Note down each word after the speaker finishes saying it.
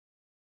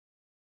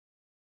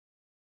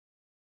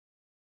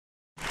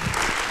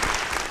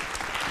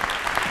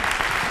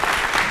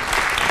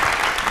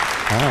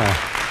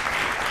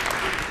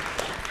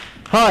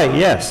Hi,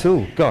 yes.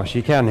 Oh, gosh,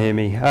 you can hear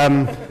me.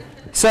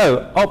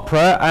 So,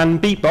 opera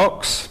and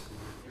beatbox.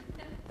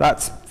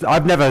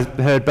 I've never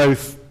heard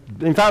both.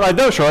 In fact, I'm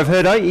not sure I've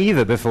heard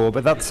either before,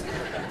 but that's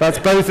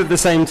both at the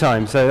same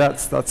time, so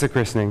that's a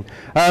christening.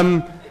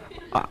 I'm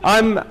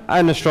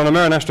an astronomer,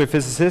 an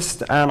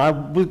astrophysicist, and I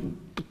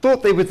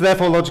thought it was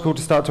therefore logical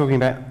to start talking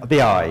about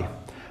the eye.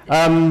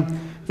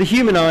 The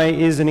human eye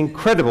is an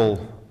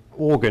incredible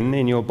organ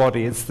in your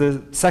body. It's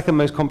the second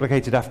most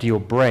complicated after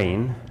your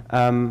brain.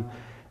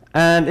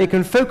 And it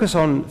can focus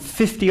on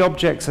 50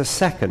 objects a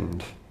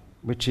second,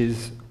 which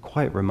is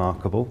quite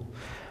remarkable.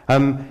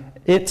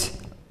 It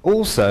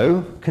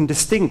also can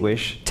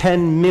distinguish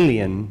 10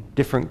 million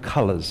different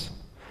colors.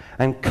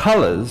 And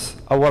colors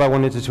are what I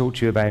wanted to talk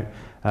to you about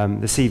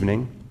this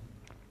evening.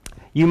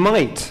 You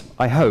might,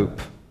 I hope,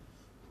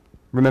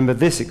 remember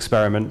this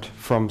experiment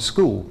from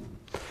school.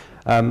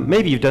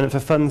 Maybe you've done it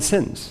for fun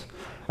since.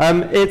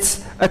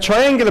 It's a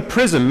triangular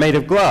prism made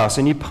of glass,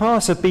 and you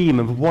pass a beam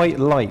of white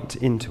light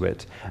into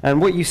it. And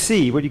what you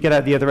see, what you get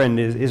out the other end,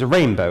 is a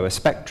rainbow, a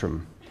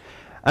spectrum.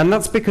 And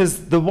that's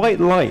because the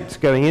white light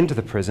going into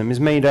the prism is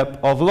made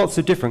up of lots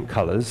of different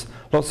colors,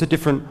 lots of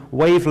different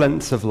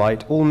wavelengths of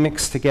light, all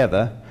mixed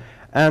together.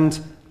 And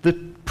the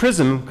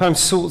prism kind of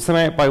sorts them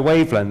out by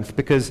wavelength,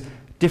 because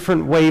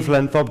different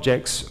wavelength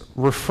objects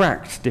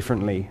refract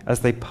differently as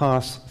they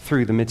pass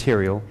through the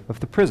material of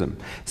the prism.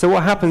 So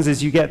what happens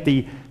is you get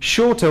the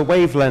shorter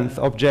wavelength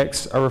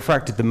objects are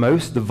refracted the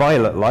most, the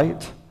violet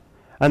light,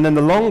 and then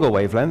the longer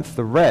wavelength,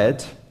 the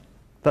red,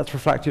 that's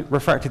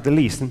refracted the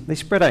least, and they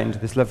spread out into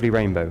this lovely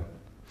rainbow.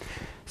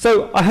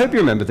 So I hope you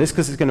remember this,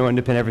 because it's going to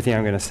underpin everything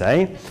I'm going to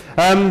say.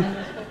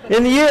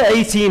 In the year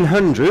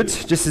 1800,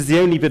 just as the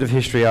only bit of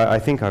history I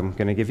think I'm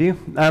going to give you,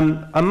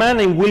 a man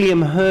named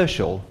William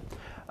Herschel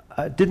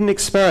did an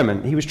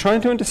experiment. He was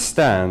trying to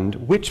understand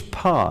which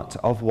part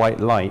of white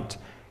light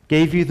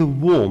gave you the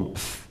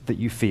warmth that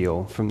you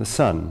feel from the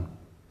sun.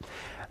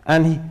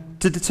 And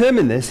to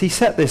determine this, he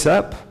set this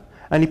up,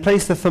 and he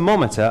placed a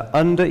thermometer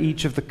under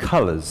each of the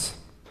colors.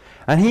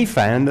 And he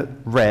found that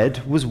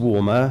red was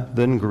warmer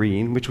than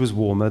green, which was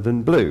warmer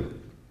than blue.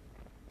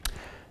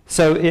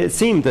 So it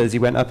seemed as he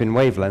went up in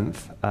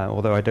wavelength,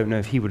 although I don't know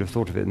if he would have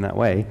thought of it in that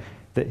way,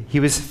 that he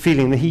was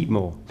feeling the heat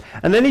more.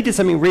 And then he did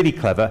something really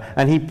clever,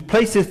 and he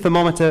placed his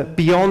thermometer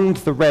beyond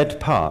the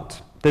red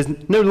part. There's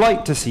no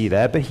light to see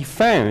there, but he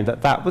found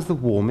that that was the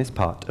warmest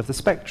part of the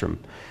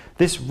spectrum.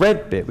 This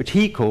red bit, which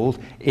he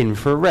called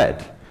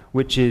infrared,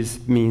 which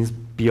means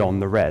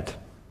beyond the red.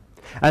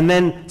 And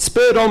then,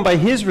 spurred on by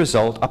his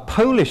result, a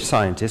Polish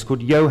scientist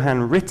called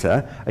Johann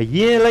Ritter, a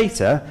year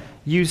later,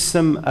 used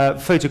some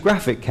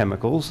photographic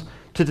chemicals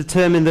to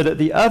determine that at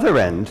the other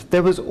end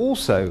there was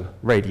also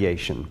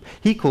radiation.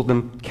 He called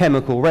them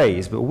chemical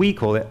rays, but we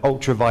call it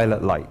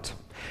ultraviolet light.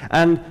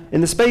 And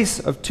in the space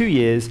of 2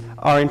 years,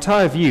 our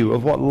entire view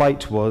of what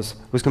light was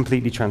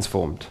completely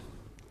transformed.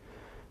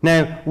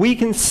 Now, we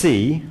can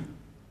see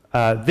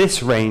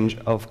this range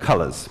of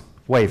colors,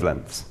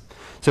 wavelengths.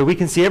 So we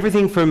can see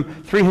everything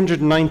from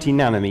 390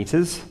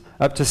 nanometers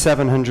up to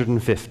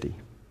 750.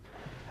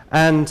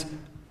 And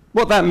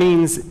what that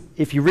means,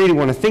 if you really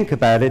want to think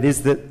about it,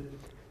 is that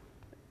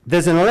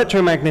there's an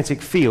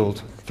electromagnetic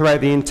field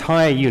throughout the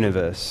entire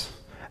universe,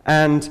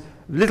 and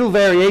little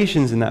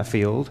variations in that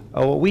field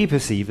are what we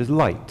perceive as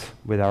light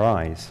with our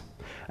eyes.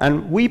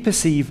 And we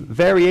perceive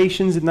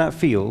variations in that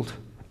field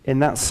in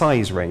that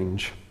size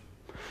range.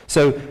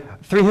 So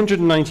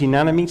 390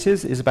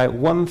 nanometers is about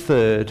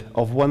 1/3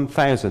 of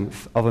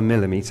 1,000th of a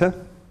millimeter,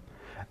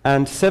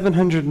 and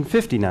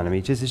 750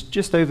 nanometers is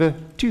just over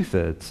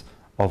 2/3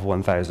 of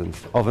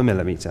 1,000th of a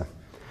millimeter.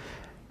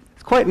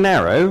 It's quite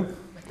narrow.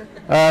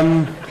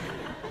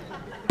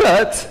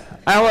 But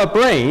our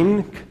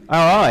brain,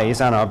 our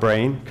eyes and our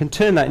brain, can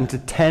turn that into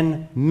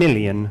 10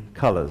 million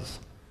colors.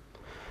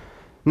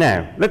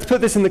 Now, let's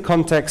put this in the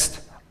context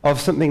of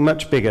something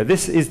much bigger.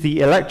 This is the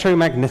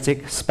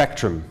electromagnetic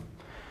spectrum.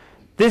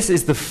 This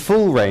is the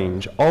full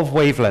range of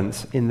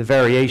wavelengths in the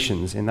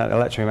variations in that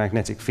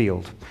electromagnetic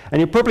field. And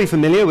you're probably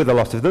familiar with a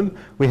lot of them.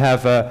 We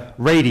have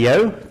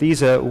radio.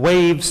 These are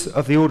waves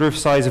of the order of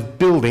size of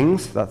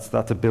buildings.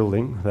 That's a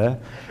building there.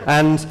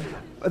 And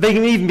they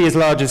can even be as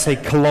large as, say,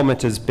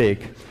 kilometers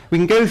big. We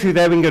can go through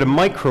there, we can go to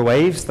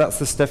microwaves. That's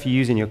the stuff you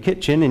use in your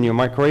kitchen, in your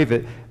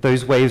microwave.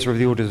 Those waves are of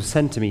the order of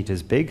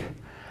centimeters big.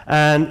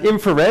 And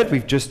infrared,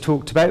 we've just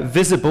talked about.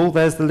 Visible,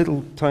 there's the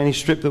little tiny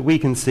strip that we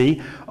can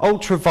see.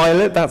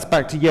 Ultraviolet, that's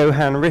back to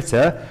Johann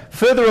Ritter.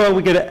 Further on,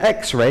 we go to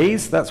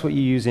X-rays. That's what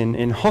you use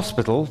in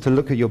hospital to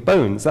look at your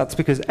bones. That's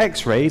because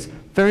X-rays,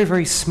 very,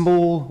 very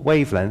small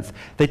wavelength.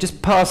 They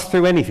just pass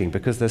through anything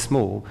because they're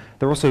small.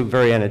 They're also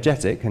very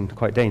energetic and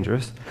quite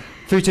dangerous.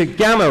 Through to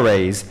gamma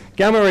rays.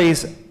 Gamma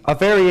rays are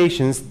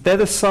variations. They're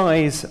the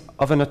size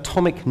of an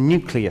atomic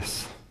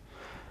nucleus.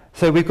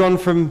 So we've gone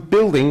from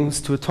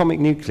buildings to atomic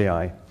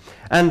nuclei.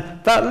 And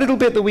that little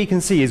bit that we can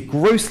see is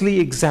grossly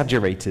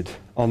exaggerated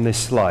on this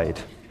slide.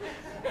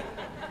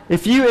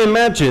 If you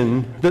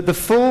imagine that the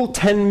full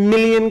 10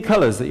 million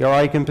colors that your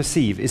eye can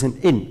perceive is an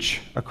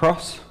inch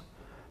across,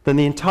 then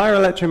the entire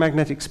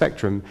electromagnetic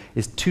spectrum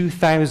is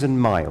 2,000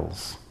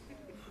 miles.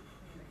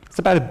 It's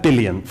about a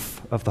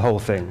billionth of the whole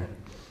thing.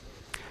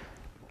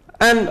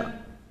 And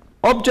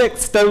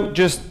objects don't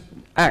just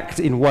act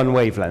in one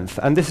wavelength,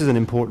 and this is an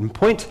important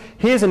point.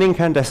 Here's an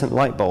incandescent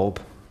light bulb.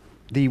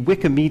 The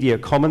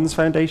Wikimedia Commons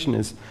Foundation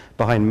is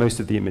behind most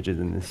of the images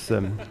in this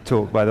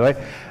talk, by the way.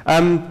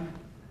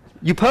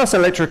 You pass an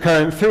electric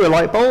current through a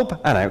light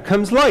bulb, and out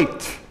comes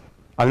light.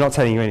 I'm not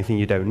telling you anything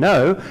you don't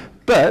know,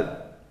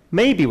 but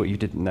maybe what you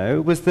didn't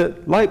know was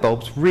that light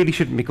bulbs really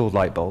shouldn't be called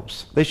light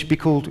bulbs. They should be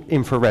called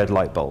infrared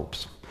light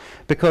bulbs,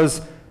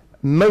 because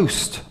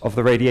most of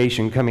the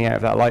radiation coming out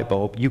of that light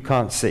bulb you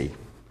can't see.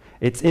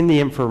 It's in the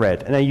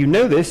infrared. Now you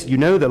know this, you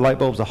know that light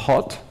bulbs are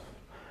hot.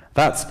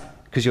 That's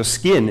because your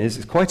skin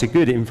is quite a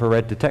good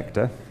infrared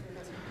detector.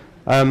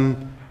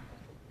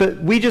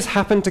 But we just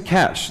happen to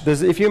catch,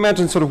 if you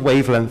imagine sort of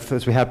wavelength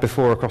as we had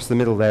before across the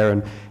middle there,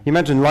 and you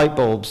imagine light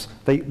bulbs,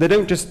 they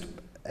don't just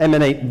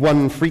emanate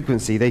one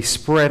frequency, they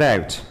spread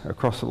out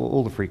across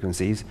all the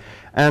frequencies,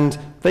 and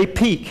they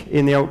peak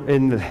in the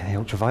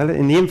ultraviolet,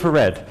 in the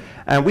infrared,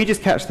 and we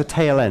just catch the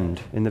tail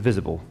end in the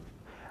visible,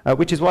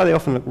 which is why they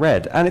often look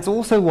red. And it's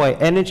also why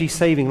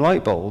energy-saving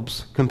light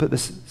bulbs can put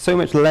so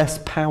much less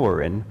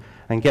power in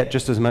and get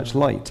just as much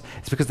light.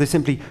 It's because they're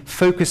simply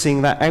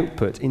focusing that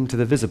output into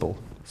the visible.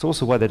 It's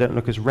also why they don't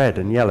look as red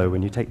and yellow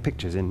when you take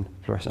pictures in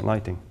fluorescent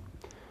lighting.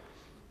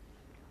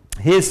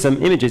 Here's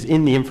some images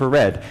in the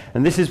infrared,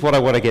 and this is what I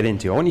want to get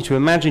into. I want you to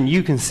imagine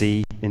you can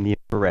see in the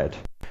infrared.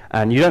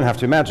 And you don't have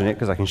to imagine it,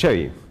 because I can show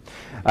you.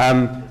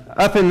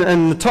 Up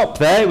in the top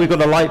there, we've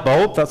got a light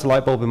bulb. That's a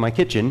light bulb in my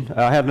kitchen.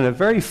 I had a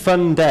very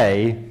fun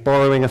day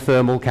borrowing a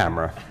thermal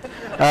camera.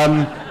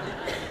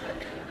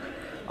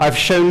 I've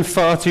shown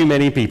far too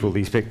many people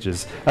these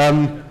pictures.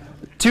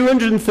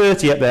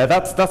 230 up there,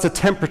 that's a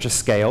temperature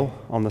scale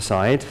on the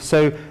side.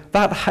 So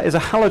that is a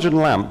halogen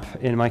lamp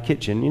in my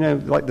kitchen, you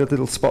know, like the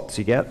little spots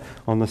you get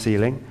on the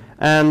ceiling.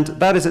 And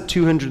that is at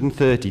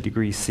 230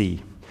 degrees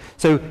C.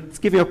 So it's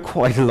giving you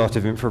quite a lot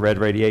of infrared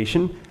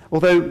radiation,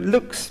 although it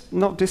looks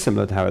not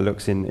dissimilar to how it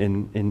looks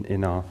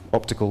in our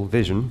optical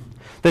vision.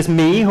 There's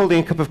me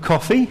holding a cup of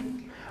coffee.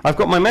 I've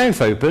got my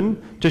mouth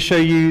open to show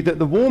you that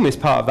the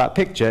warmest part of that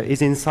picture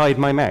is inside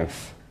my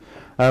mouth,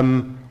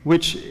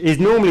 which is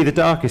normally the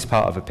darkest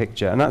part of a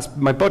picture, and that's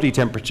my body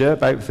temperature,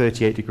 about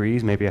 38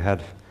 degrees, maybe I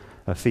had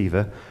a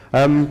fever.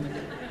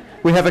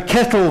 We have a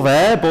kettle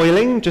there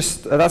boiling,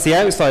 that's the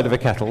outside of a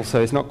kettle,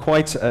 so it's not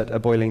quite at a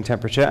boiling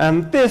temperature,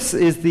 and this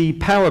is the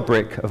power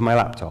brick of my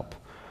laptop,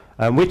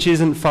 which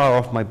isn't far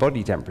off my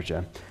body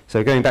temperature.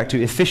 So going back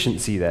to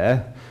efficiency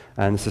there,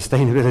 and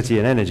sustainability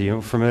and energy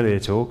from earlier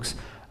talks,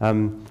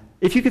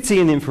 if you could see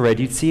in the infrared,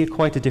 you'd see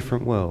quite a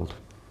different world.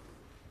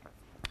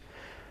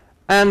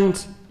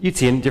 And you'd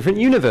see in a different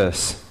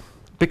universe,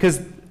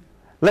 because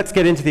let's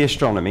get into the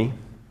astronomy.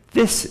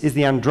 This is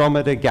the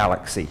Andromeda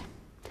Galaxy.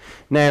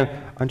 Now,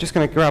 I'm just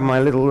going to grab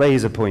my little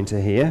laser pointer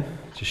here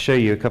to show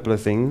you a couple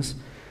of things.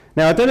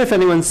 Now, I don't know if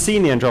anyone's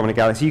seen the Andromeda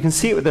Galaxy. You can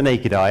see it with the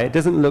naked eye. It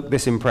doesn't look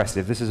this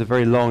impressive. This is a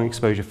very long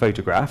exposure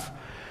photograph.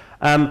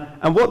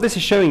 And what this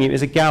is showing you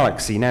is a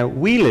galaxy. Now,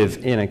 we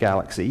live in a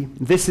galaxy.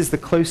 This is the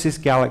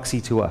closest galaxy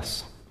to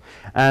us.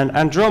 And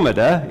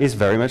Andromeda is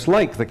very much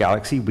like the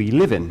galaxy we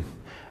live in.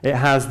 It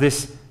has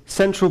this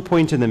central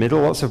point in the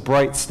middle, lots of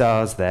bright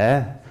stars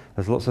there.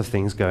 There's lots of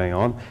things going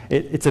on.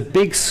 It's a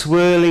big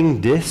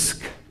swirling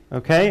disk,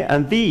 okay?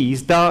 And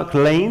these dark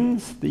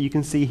lanes that you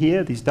can see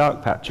here, these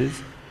dark patches,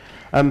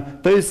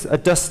 those are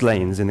dust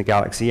lanes in the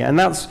galaxy, and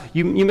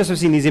you must have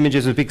seen these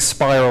images of big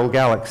spiral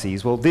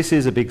galaxies. Well, this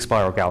is a big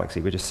spiral galaxy.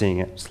 We're just seeing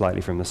it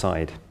slightly from the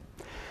side.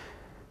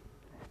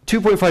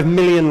 2.5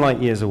 million light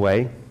years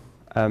away,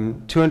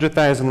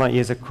 200,000 light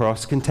years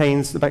across,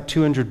 contains about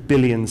 200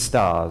 billion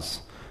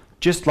stars,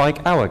 just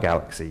like our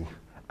galaxy,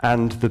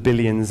 and the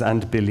billions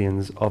and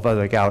billions of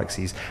other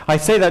galaxies. I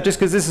say that just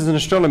because this is an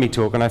astronomy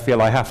talk, and I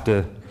feel I have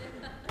to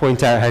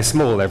point out how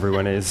small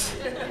everyone is.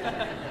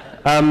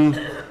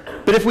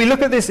 But if we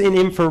look at this in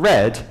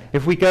infrared,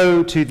 if we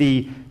go to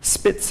the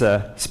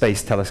Spitzer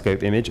Space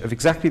Telescope image of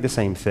exactly the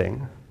same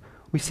thing,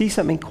 we see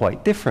something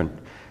quite different.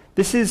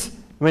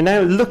 We're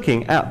now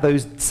looking at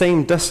those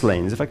same dust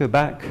lanes. If I go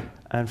back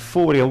and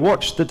forward, you'll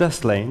watch the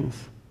dust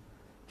lanes.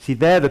 See,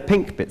 they're the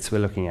pink bits we're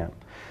looking at.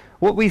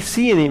 What we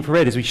see in the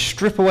infrared is we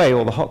strip away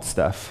all the hot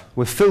stuff.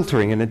 We're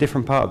filtering in a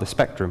different part of the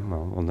spectrum.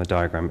 Well, on the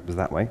diagram it was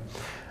that way.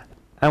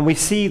 And we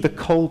see the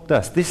cold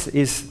dust. This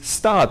is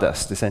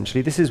stardust,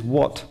 essentially. This is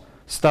what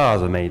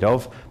stars are made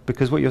of,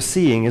 because what you're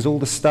seeing is all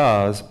the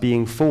stars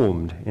being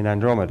formed in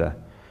Andromeda.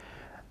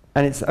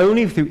 And it's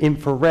only through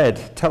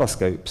infrared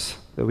telescopes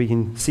that we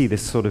can see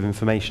this sort of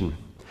information.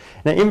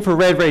 Now,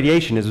 infrared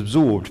radiation is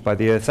absorbed by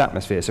the Earth's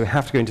atmosphere, so we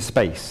have to go into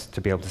space to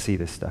be able to see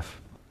this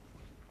stuff.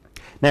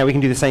 Now, we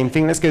can do the same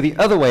thing. Let's go the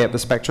other way up the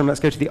spectrum. Let's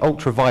go to the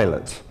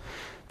ultraviolet.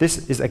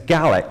 This is a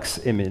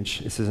Galax image.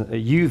 This is a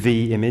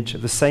UV image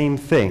of the same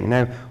thing.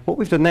 Now, what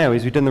we've done now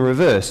is we've done the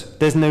reverse.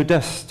 There's no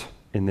dust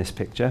in this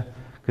picture,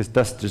 because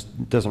dust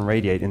just doesn't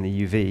radiate in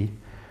the UV.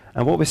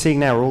 And what we're seeing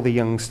now are all the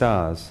young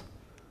stars.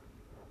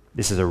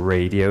 This is a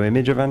radio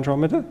image of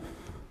Andromeda.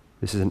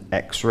 This is an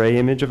X-ray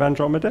image of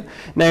Andromeda.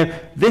 Now,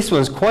 this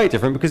one's quite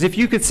different, because if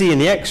you could see in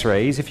the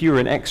X-rays, if you were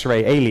an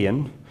X-ray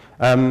alien,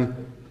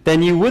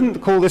 then you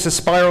wouldn't call this a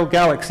spiral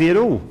galaxy at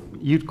all.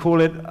 You'd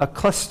call it a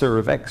cluster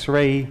of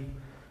X-ray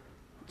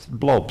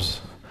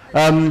blobs.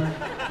 I'm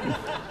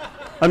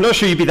not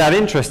sure you'd be that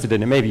interested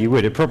in it. Maybe you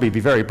would. It'd probably be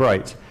very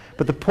bright.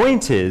 But the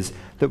point is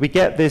that we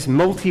get this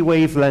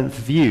multi-wavelength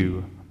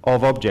view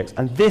of objects.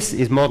 And this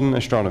is modern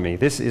astronomy.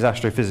 This is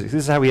astrophysics.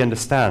 This is how we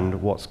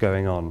understand what's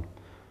going on.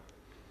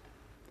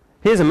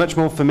 Here's a much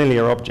more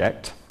familiar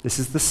object. This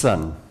is the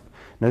sun.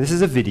 Now, this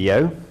is a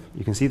video.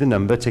 You can see the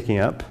number ticking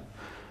up.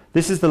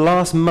 This is the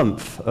last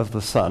month of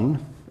the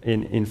sun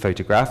in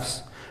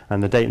photographs,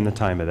 and the date and the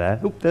time are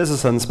there. Oop, there's a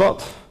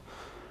sunspot.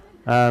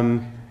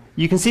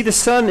 You can see the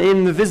sun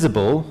in the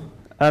visible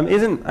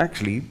isn't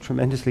actually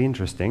tremendously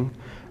interesting.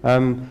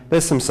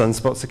 There's some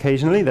sunspots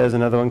occasionally. There's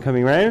another one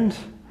coming around.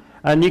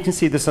 And you can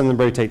see the sun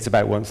rotates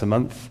about once a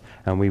month,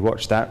 and we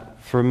watch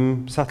that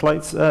from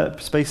satellites,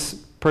 space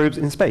probes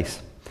in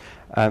space.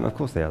 Of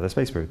course they are, they're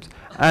space probes.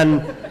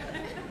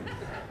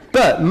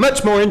 But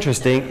much more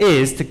interesting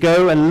is to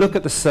go and look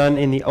at the sun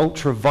in the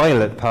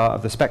ultraviolet part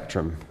of the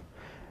spectrum.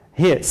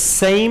 Here,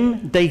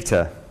 same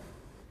data,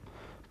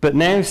 but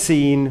now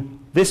seen,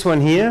 this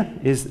one here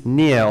is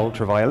near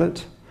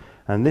ultraviolet,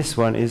 and this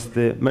one is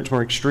the much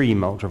more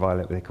extreme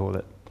ultraviolet, they call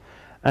it.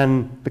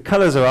 And the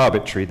colors are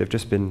arbitrary, they've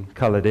just been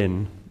colored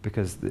in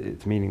because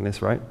it's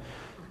meaningless, right?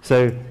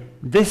 So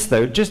this,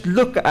 though, just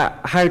look at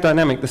how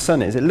dynamic the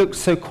sun is. It looks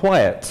so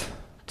quiet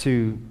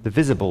to the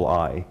visible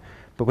eye,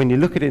 but when you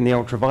look at it in the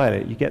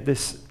ultraviolet, you get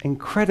this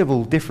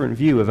incredible different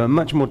view of a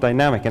much more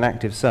dynamic and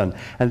active sun.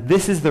 And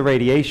this is the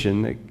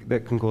radiation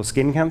that can cause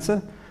skin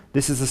cancer.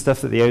 This is the stuff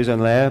that the ozone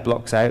layer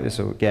blocks out.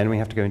 So again, we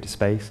have to go into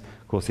space.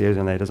 Of course, the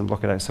ozone layer doesn't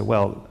block it out so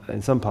well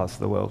in some parts of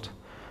the world.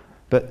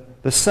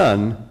 But the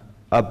sun,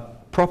 a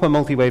proper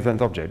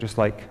multi-wavelength object, just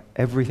like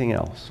everything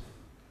else.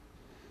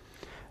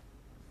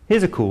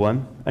 Here's a cool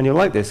one, and you'll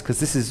like this because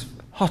this is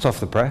hot off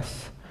the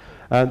press.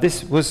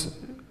 This was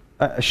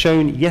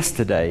shown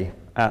yesterday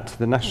at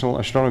the National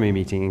Astronomy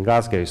meeting in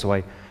Glasgow, so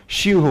I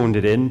shoehorned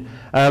it in.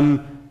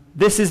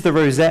 This is the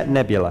Rosette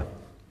Nebula.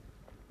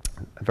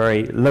 A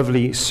very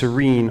lovely,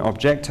 serene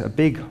object, a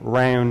big,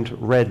 round,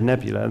 red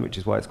nebula, which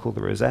is why it's called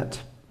the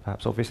Rosette,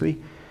 perhaps obviously.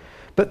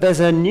 But there's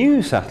a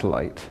new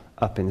satellite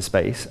up in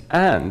space,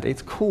 and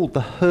it's called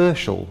the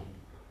Herschel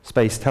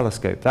Space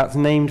Telescope. That's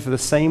named for the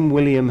same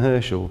William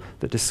Herschel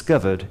that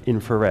discovered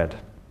infrared.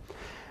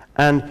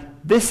 And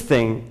this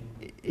thing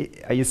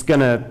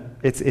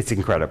it's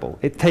incredible.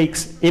 It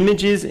takes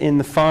images in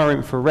the far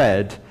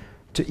infrared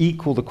to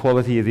equal the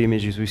quality of the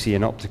images we see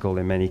in optical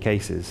in many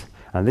cases.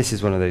 And this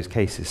is one of those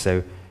cases.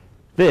 So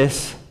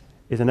this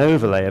is an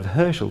overlay of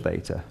Herschel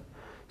data.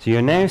 So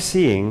you're now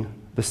seeing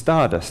the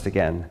stardust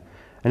again.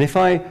 And if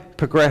I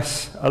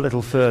progress a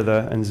little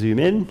further and zoom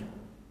in,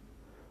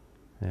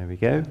 there we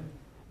go,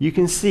 you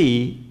can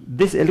see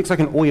this. It looks like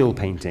an oil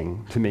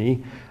painting to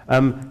me.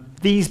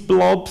 These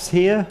blobs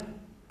here,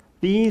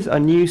 these are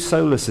new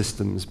solar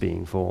systems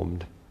being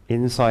formed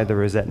inside the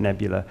Rosette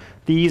Nebula.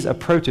 These are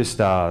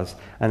protostars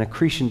and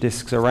accretion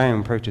disks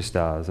around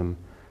protostars, and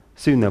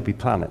soon there'll be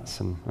planets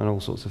and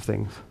all sorts of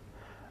things.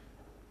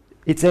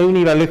 It's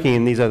only by looking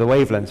in these other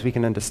wavelengths we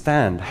can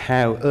understand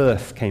how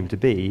Earth came to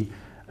be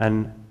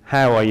and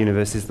how our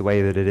universe is the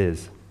way that it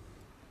is.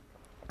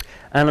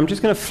 And I'm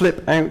just going to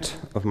flip out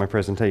of my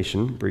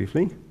presentation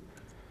briefly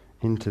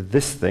into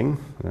this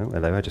thing. Oh,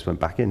 hello, I just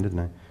went back in, didn't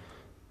I?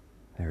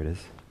 There it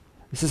is.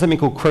 This is something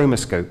called Chroma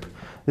Scope.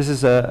 This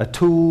is a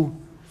tool,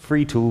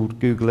 free tool,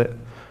 Google it.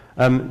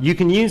 You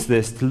can use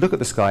this to look at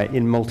the sky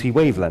in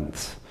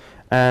multi-wavelengths.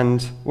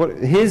 And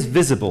here's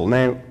visible.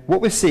 Now, what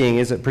we're seeing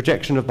is a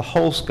projection of the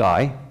whole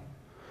sky.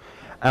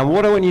 And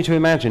what I want you to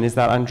imagine is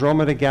that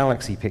Andromeda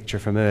Galaxy picture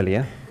from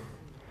earlier,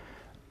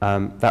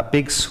 that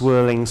big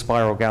swirling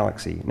spiral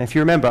galaxy. Now, if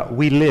you remember,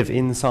 we live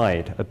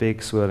inside a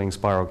big swirling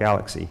spiral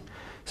galaxy.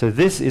 So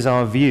this is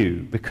our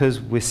view because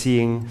we're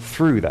seeing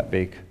through that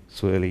big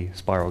swirly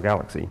spiral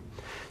galaxy.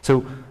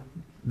 So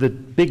the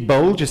big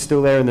bulge is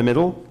still there in the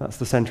middle. That's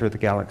the center of the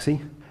galaxy.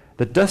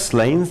 The dust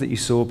lanes that you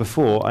saw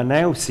before are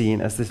now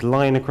seen as this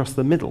line across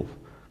the middle.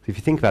 So if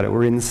you think about it,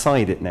 we're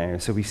inside it now,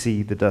 so we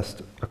see the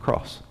dust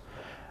across.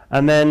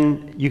 And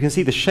then you can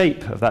see the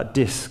shape of that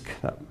disk,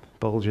 that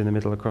bulge in the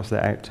middle across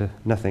there out to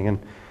nothing, and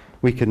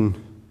we can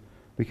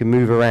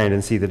move around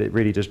and see that it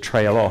really does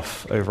trail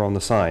off over on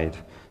the side.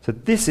 So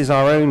this is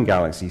our own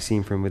galaxy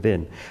seen from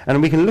within.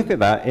 And we can look at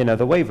that in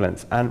other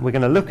wavelengths, and we're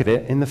going to look at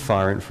it in the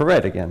far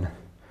infrared again.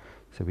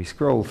 So we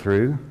scroll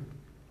through.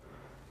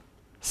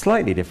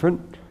 Slightly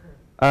different.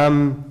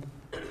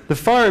 The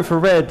far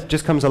infrared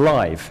just comes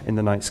alive in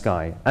the night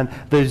sky. And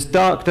those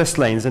dark dust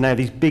lanes are now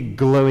these big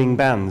glowing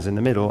bands in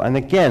the middle. And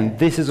again,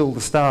 this is all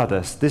the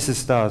stardust. This is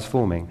stars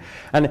forming.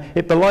 And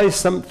it belies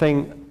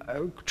something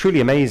truly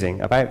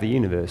amazing about the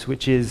universe,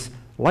 which is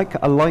like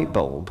a light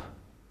bulb.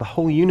 The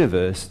whole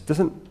universe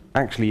doesn't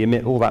actually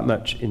emit all that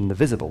much in the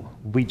visible.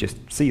 We just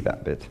see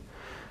that bit.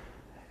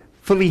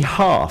 fully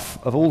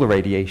half of all the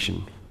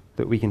radiation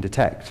that we can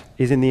detect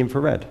is in the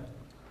infrared.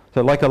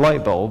 So like a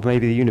light bulb,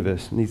 maybe the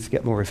universe needs to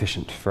get more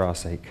efficient for our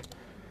sake.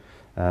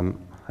 I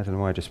don't know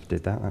why I just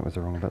did that. That was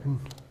the wrong button.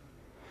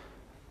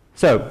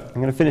 So I'm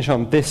going to finish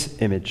on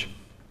this image.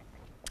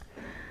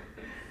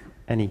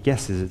 Any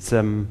guesses? It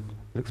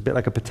looks a bit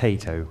like a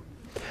potato.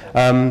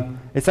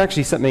 It's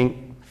actually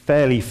something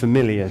fairly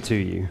familiar to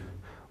you,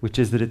 which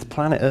is that it's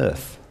planet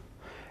Earth.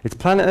 It's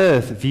planet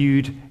Earth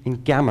viewed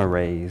in gamma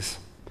rays.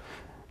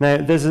 Now,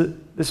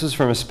 this was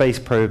from a space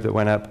probe that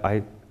went up,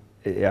 I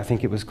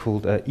think it was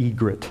called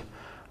EGRET.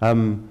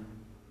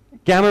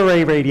 Gamma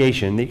ray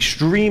radiation, the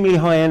extremely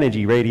high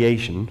energy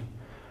radiation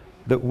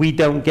that we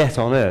don't get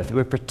on Earth,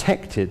 we're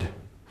protected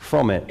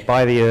from it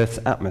by the Earth's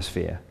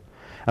atmosphere.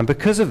 And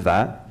because of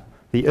that,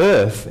 the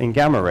Earth in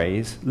gamma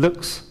rays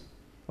looks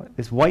like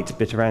this white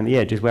bit around the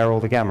edge is where all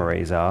the gamma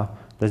rays are.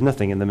 There's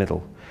nothing in the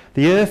middle.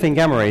 The Earth in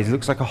gamma rays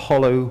looks like a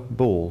hollow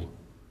ball.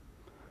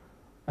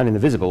 And in the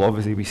visible,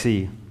 obviously, we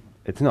see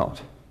it's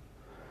not.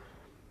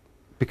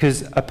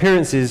 Because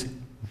appearances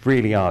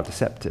really are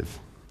deceptive.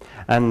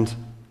 And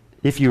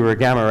if you were a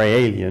gamma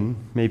ray alien,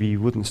 maybe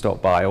you wouldn't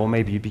stop by, or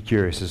maybe you'd be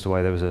curious as to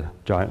why there was a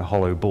giant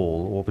hollow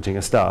ball orbiting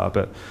a star,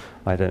 but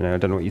I don't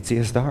know what you'd see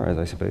a star as,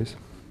 I suppose.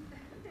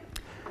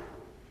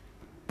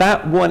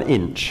 That 1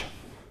 inch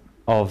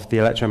of the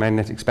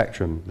electromagnetic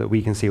spectrum that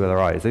we can see with our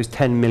eyes, those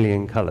 10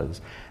 million colors,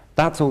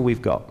 that's all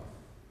we've got.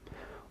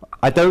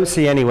 I don't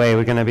see any way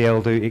we're going to be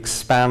able to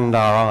expand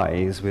our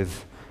eyes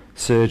with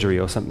surgery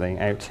or something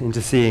out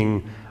into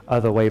seeing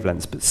other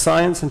wavelengths, but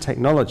science and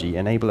technology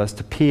enable us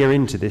to peer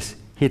into this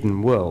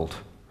hidden world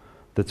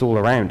that's all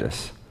around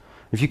us.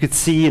 If you could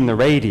see in the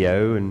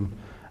radio and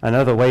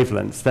other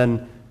wavelengths,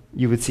 then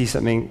you would see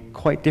something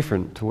quite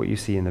different to what you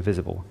see in the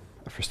visible.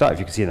 For a start, if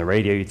you could see in the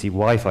radio, you'd see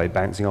Wi-Fi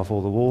bouncing off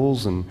all the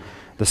walls, and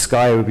the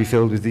sky would be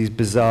filled with these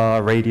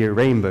bizarre radio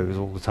rainbows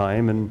all the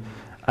time,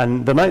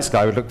 and the night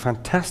sky would look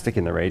fantastic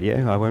in the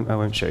radio. I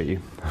won't show you.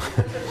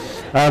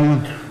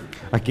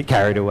 I get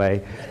carried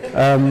away.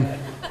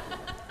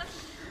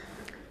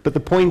 But the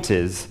point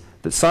is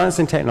that science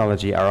and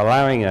technology are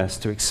allowing us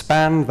to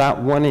expand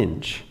that 1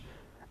 inch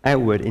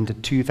outward into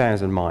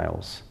 2,000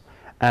 miles.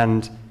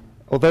 And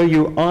although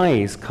your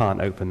eyes can't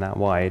open that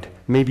wide,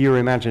 maybe your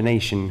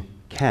imagination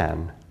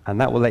can, and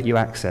that will let you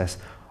access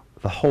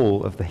the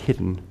whole of the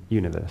hidden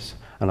universe.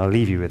 And I'll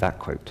leave you with that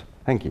quote.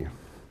 Thank you.